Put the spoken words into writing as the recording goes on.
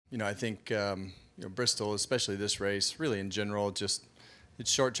I think Bristol, especially this race, really in general, just it's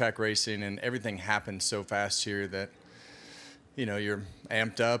short track racing, and everything happens so fast here that you're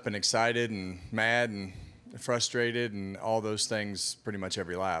amped up and excited and mad and frustrated and all those things pretty much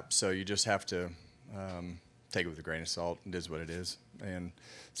every lap. So you just have to take it with a grain of salt. It is what it is, and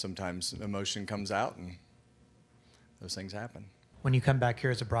sometimes emotion comes out, and those things happen. When you come back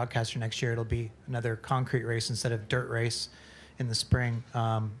here as a broadcaster next year, it'll be another concrete race instead of dirt race in the spring.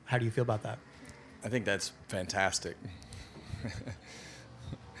 How do you feel about that? I think that's fantastic.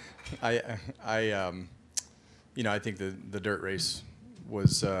 I think the dirt race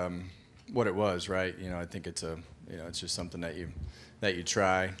was what it was, right? I think it's it's just something that you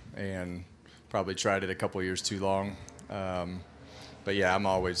try, and probably tried it a couple of years too long. But yeah, I'm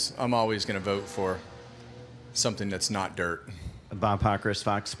always going to vote for something that's not dirt. Bob Pockris,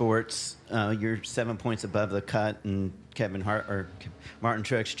 Fox Sports. You're 7 points above the cut, and Martin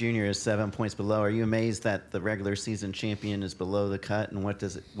Truex Jr. is 7 points below. Are you amazed that the regular season champion is below the cut? And what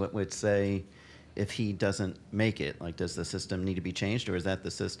would it say if he doesn't make it? Like, does the system need to be changed, or is that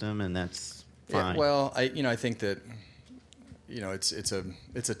the system and that's fine? Yeah, well, I think that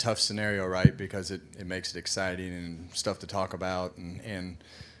it's a tough scenario, right? Because it makes it exciting and stuff to talk about, and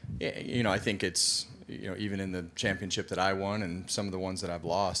I think it's. Even in the championship that I won and some of the ones that I've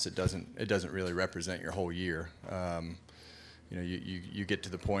lost, it doesn't really represent your whole year. You get to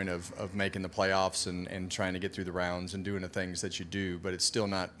the point of making the playoffs and trying to get through the rounds and doing the things that you do, but it's still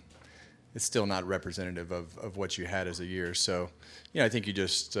not representative of what you had as a year. So, I think you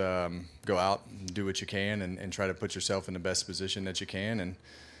just go out and do what you can and try to put yourself in the best position that you can. And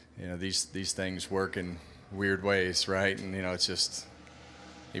these things work in weird ways, right? And it's just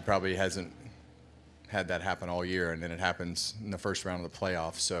he probably hasn't had that happen all year, and then it happens in the first round of the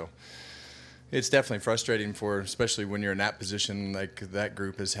playoffs. So it's definitely frustrating especially when you're in that position. Like, that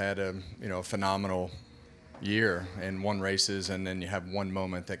group has had a phenomenal year and won races, and then you have one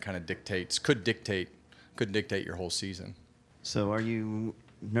moment that kind of could dictate your whole season. So are you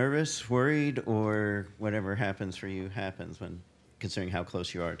nervous, worried, or whatever happens for you happens when considering how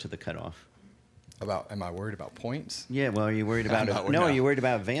close you are to the cutoff? Am I worried about points? Yeah, well, are you worried about it? No, are you worried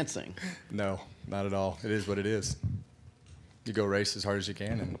about advancing? No, not at all. It is what it is. You go race as hard as you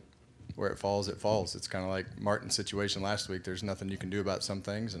can, and where it falls, it falls. It's kind of like Martin's situation last week. There's nothing you can do about some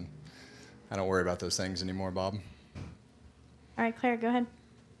things, and I don't worry about those things anymore, Bob. All right, Claire, go ahead.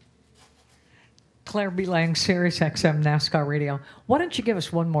 Claire B. Lang, Sirius XM NASCAR Radio. Why don't you give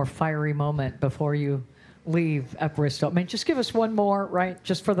us one more fiery moment before you leave at Bristol? I mean, just give us one more, right?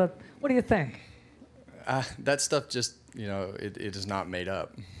 Just for what do you think? That stuff just, it is not made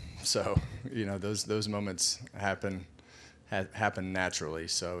up. So, those moments happen naturally.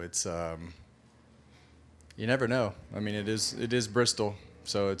 So it's, you never know. I mean, it is Bristol.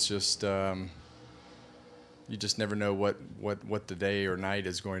 So it's just, you just never know what the day or night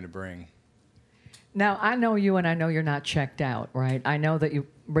is going to bring. Now, I know you, and I know you're not checked out, right? I know that you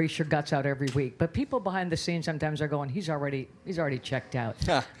race your guts out every week, but people behind the scenes sometimes are going, he's already checked out.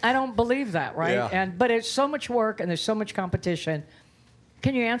 I don't believe that, right? Yeah. But it's so much work and there's so much competition.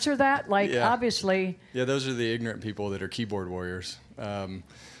 Can you answer that? Obviously. Yeah, those are the ignorant people that are keyboard warriors.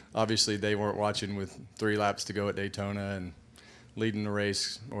 Obviously, they weren't watching with 3 laps to go at Daytona and leading the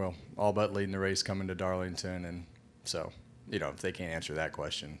race, well, all but leading the race coming to Darlington, and so if they can't answer that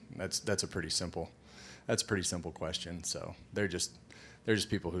question, that's a pretty simple question. So they're just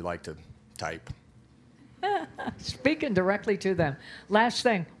people who like to type. Speaking directly to them. Last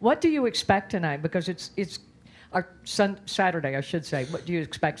thing, what do you expect tonight? Because it's our Saturday, I should say. What do you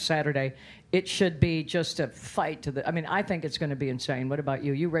expect Saturday? It should be just a fight to the. I mean, I think it's going to be insane. What about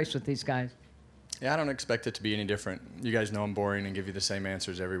you? You race with these guys. Yeah, I don't expect it to be any different. You guys know I'm boring and give you the same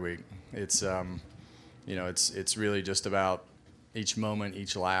answers every week. It's it's really just about each moment,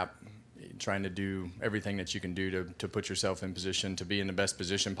 each lap, trying to do everything that you can do to put yourself in position to be in the best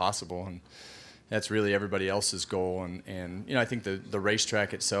position possible, and that's really everybody else's goal. And I think the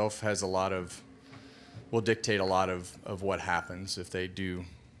racetrack itself will dictate a lot of what happens if they do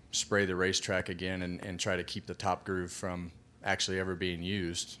spray the racetrack again and try to keep the top groove from actually ever being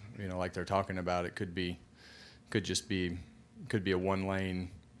used. Like they're talking about, it could be a one lane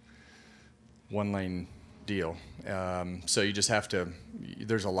deal. So you just have to.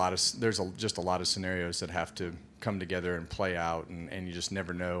 There's just a lot of scenarios that have to come together and play out, and you just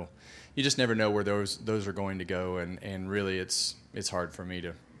never know. You just never know where those are going to go, and really it's hard for me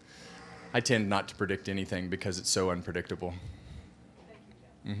to. I tend not to predict anything because it's so unpredictable. Thank you,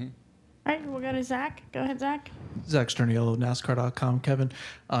 Jeff. Mm-hmm. All right, we'll go to Zach. Go ahead, Zach. Zach Sterniello, NASCAR.com. Kevin,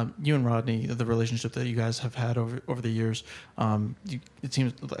 you and Rodney, the relationship that you guys have had over the years,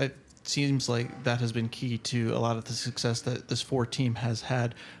 it seems like that has been key to a lot of the success that this Ford team has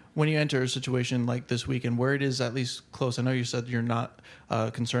had. When you enter a situation like this weekend, where it is at least close, I know you said you're not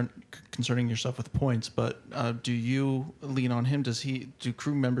concerning yourself with points, but do you lean on him? Do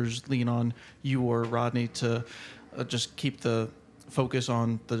crew members lean on you or Rodney to just keep the focus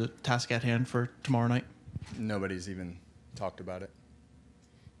on the task at hand for tomorrow night? Nobody's even talked about it.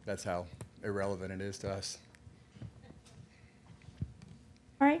 That's how irrelevant it is to us.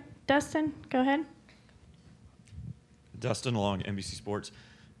 All right, Dustin, go ahead. Dustin Long, NBC Sports.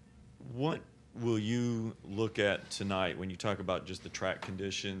 What will you look at tonight when you talk about just the track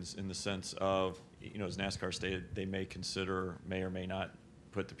conditions in the sense of, as NASCAR stated, they may or may not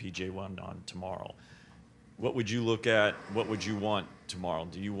put the PJ1 on tomorrow. What would you look at? What would you want tomorrow?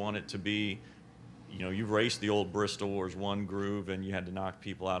 Do you want it to be, you've raced the old Bristol where it's one groove and you had to knock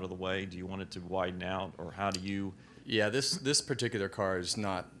people out of the way. Do you want it to widen out, or how do you? Yeah, this particular car is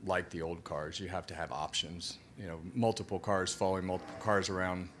not like the old cars. You have to have options. Multiple cars following multiple cars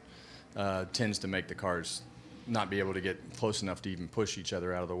around tends to make the cars not be able to get close enough to even push each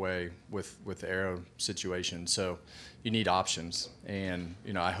other out of the way with the aero situation. So you need options, and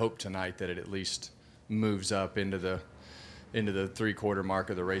I hope tonight that it at least moves up into the 3/4 mark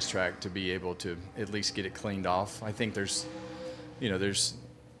of the racetrack to be able to at least get it cleaned off. I think there's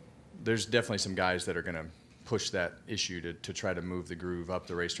definitely some guys that are going to push that issue to try to move the groove up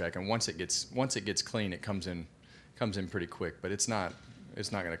the racetrack. And once it gets clean, it comes in pretty quick. But it's not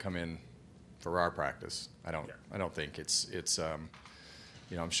going to come in for our practice. I don't think it's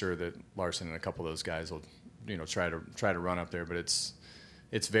I'm sure that Larson and a couple of those guys will try to run up there, but it's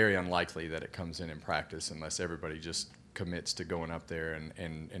very unlikely that it comes in practice unless everybody just commits to going up there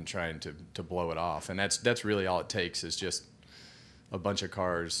and trying to blow it off. And that's really all it takes, is just a bunch of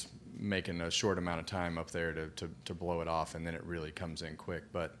cars making a short amount of time up there to blow it off, and then it really comes in quick.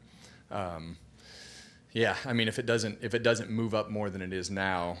 But yeah, I mean, if it doesn't move up more than it is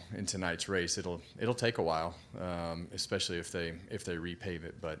now in tonight's race, it'll take a while, especially if they repave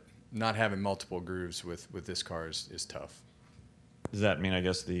it. But not having multiple grooves with this car is tough. Does that mean, I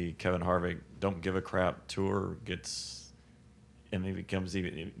guess, the Kevin Harvick don't give a crap tour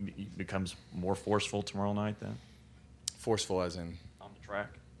becomes more forceful tomorrow night then? Forceful as in? On the track?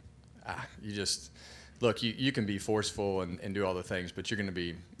 You just look. You can be forceful and do all the things, but you're going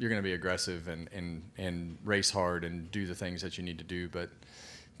to be aggressive and race hard and do the things that you need to do. But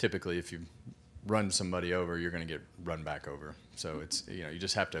typically, if you run somebody over, you're going to get run back over. So it's you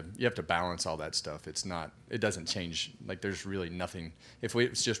just have to balance all that stuff. It doesn't change. Like, there's really nothing. If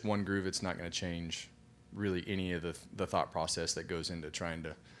it's just one groove, it's not going to change really any of the thought process that goes into trying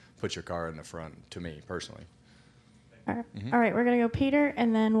to put your car in the front. To me personally. All right, All right, we're going to go Peter,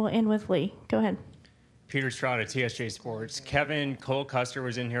 and then we'll end with Lee. Go ahead. Peter Stroud at TSJ Sports. Kevin, Cole Custer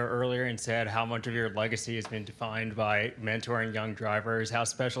was in here earlier and said how much of your legacy has been defined by mentoring young drivers. How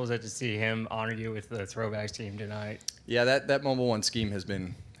special is it to see him honor you with the throwbacks team tonight? Yeah, that Mobile One scheme has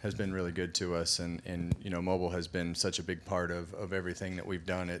been really good to us, and Mobile has been such a big part of everything that we've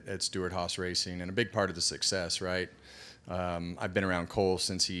done at Stewart Haas Racing, and a big part of the success, right? I've been around Cole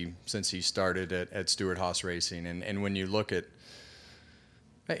since he started at Stewart Haas Racing, and when you look at,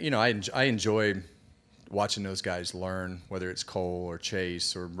 I enjoy watching those guys learn, whether it's Cole or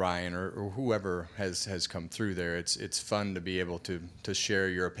Chase or Ryan or whoever has come through there. It's fun to be able to share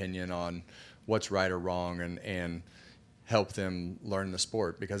your opinion on what's right or wrong and help them learn the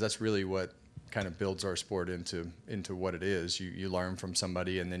sport, because that's really what kind of builds our sport into what it is. You learn from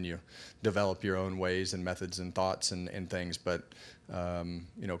somebody, and then you develop your own ways and methods and thoughts and things. But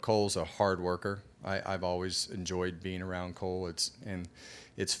Cole's a hard worker. I've always enjoyed being around Cole.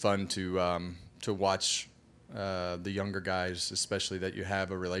 It's fun to watch the younger guys, especially that you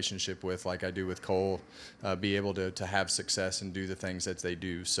have a relationship with, like I do with Cole, be able to have success and do the things that they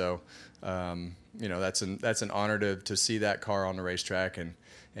do. So that's an honor to see that car on the racetrack,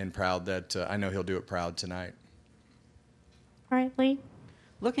 and proud that I know he'll do it proud tonight. All right, Lee.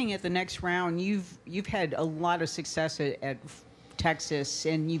 Looking at the next round, you've had a lot of success at Texas,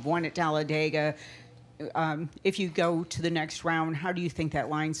 and you've won at Talladega. If you go to the next round, how do you think that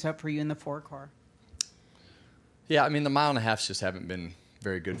lines up for you in the 4-car? Yeah, I mean, the 1.5 miles just haven't been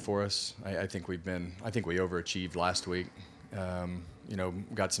very good for us. I think we overachieved last week.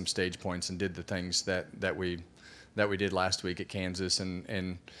 Got some stage points and did the things that we did last week at Kansas,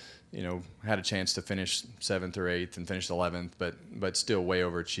 and had a chance to finish 7th or 8th and finish 11th, but still way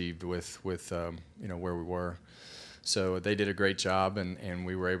overachieved with where we were. So they did a great job, and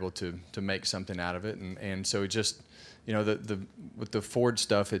we were able to make something out of it. And so it just, you know, with the Ford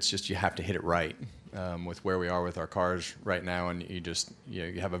stuff, it's just you have to hit it right with where we are with our cars right now, and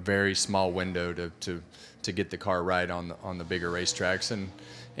you have a very small window to get the car right on the bigger racetracks,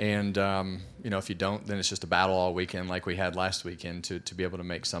 and you know, if you don't, then it's just a battle all weekend like we had last weekend to be able to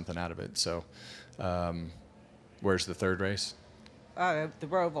make something out of it. So where's the third race? The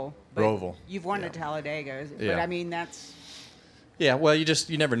Roval. But Roval. You've won Yeah. at Talladega, but Yeah. I mean that's. Yeah, well, you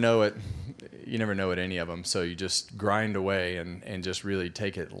never know it. You never know at any of them, so you just grind away and just really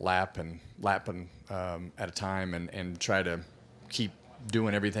take it lap at a time, and try to keep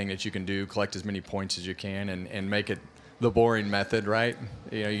doing everything that you can do, collect as many points as you can, and make it the boring method, right?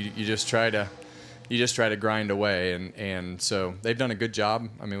 You know, you just try to grind away, and so they've done a good job.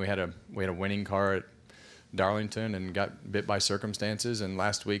 I mean, we had a winning car at Darlington and got bit by circumstances, and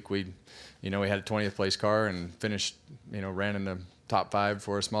last week we had a 20th place car and finished, ran in the top 5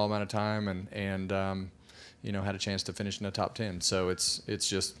 for a small amount of time, and had a chance to finish in the top 10. So it's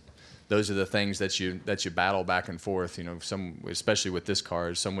just, those are the things that you battle back and forth. Especially with this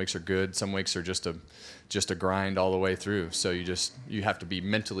car, some weeks are good, some weeks are just a grind all the way through. So you have to be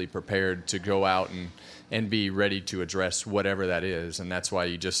mentally prepared to go out and be ready to address whatever that is, and that's why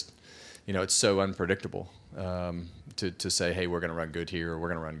it's so unpredictable. To say, hey, we're going to run good here or we're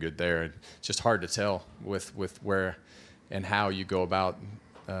going to run good there. It's just hard to tell with where and how you go about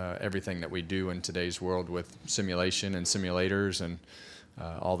everything that we do in today's world with simulation and simulators and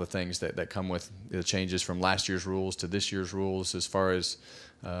all the things that come with the changes from last year's rules to this year's rules as far as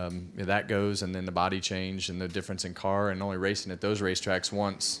that goes, and then the body change and the difference in car, and only racing at those racetracks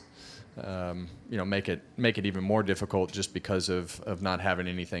once make it even more difficult just because of not having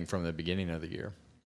anything from the beginning of the year.